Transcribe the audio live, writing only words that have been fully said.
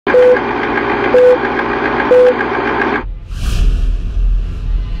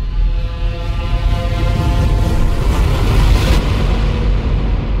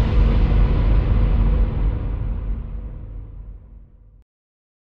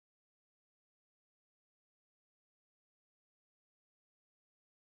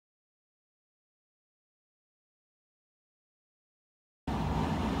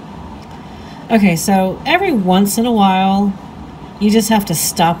Okay, so every once in a while, you just have to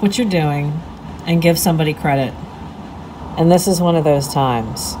stop what you're doing and give somebody credit. And this is one of those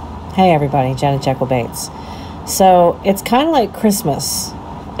times. Hey everybody, Janet Jekyll Bates. So it's kind of like Christmas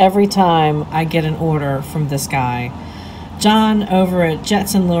every time I get an order from this guy. John over at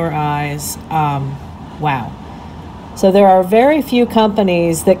Jettson Lure Eyes. Wow. So there are very few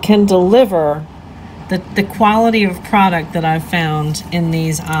companies that can deliver the quality of product that I've found in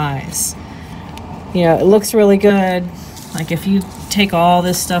these eyes. You know, it looks really good. Like if you take all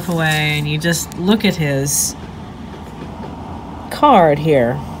this stuff away and you just look at his card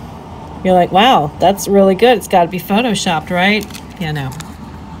here, you're like, wow, that's really good. It's got to be photoshopped, right? Yeah, no.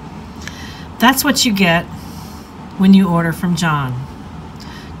 That's what you get when you order from John.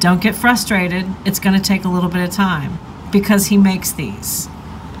 Don't get frustrated. It's going to take a little bit of time because he makes these.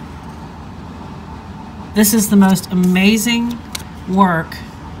 This is the most amazing work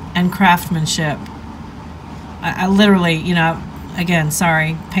and craftsmanship. I literally, you know, again,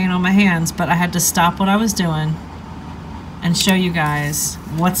 sorry, paint on my hands, but I had to stop what I was doing and show you guys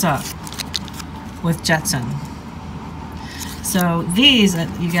what's up with Jettson. So these,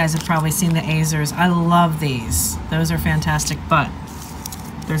 you guys have probably seen the Azers. I love these. Those are fantastic, but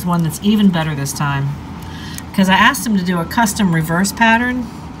there's one that's even better this time because I asked him to do a custom reverse pattern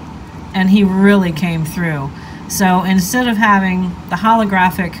and he really came through. So instead of having the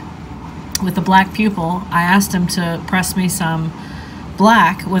holographic with the black pupil, I asked him to press me some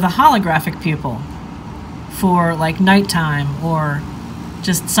black with a holographic pupil for like nighttime or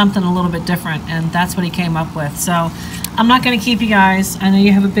just something a little bit different, and that's what he came up with. So I'm not going to keep you guys. I know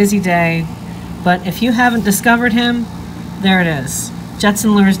you have a busy day, but if you haven't discovered him, there it is.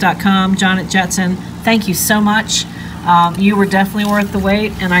 JettsonLures.com, John at Jettson. Thank you so much. You were definitely worth the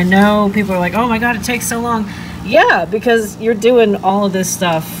wait, and I know people are like, oh my god, it takes so long. Yeah, because you're doing all of this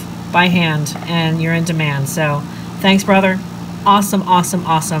stuff by hand and you're in demand. So thanks, brother. Awesome, awesome,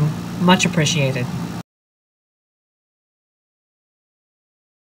 awesome. Much appreciated.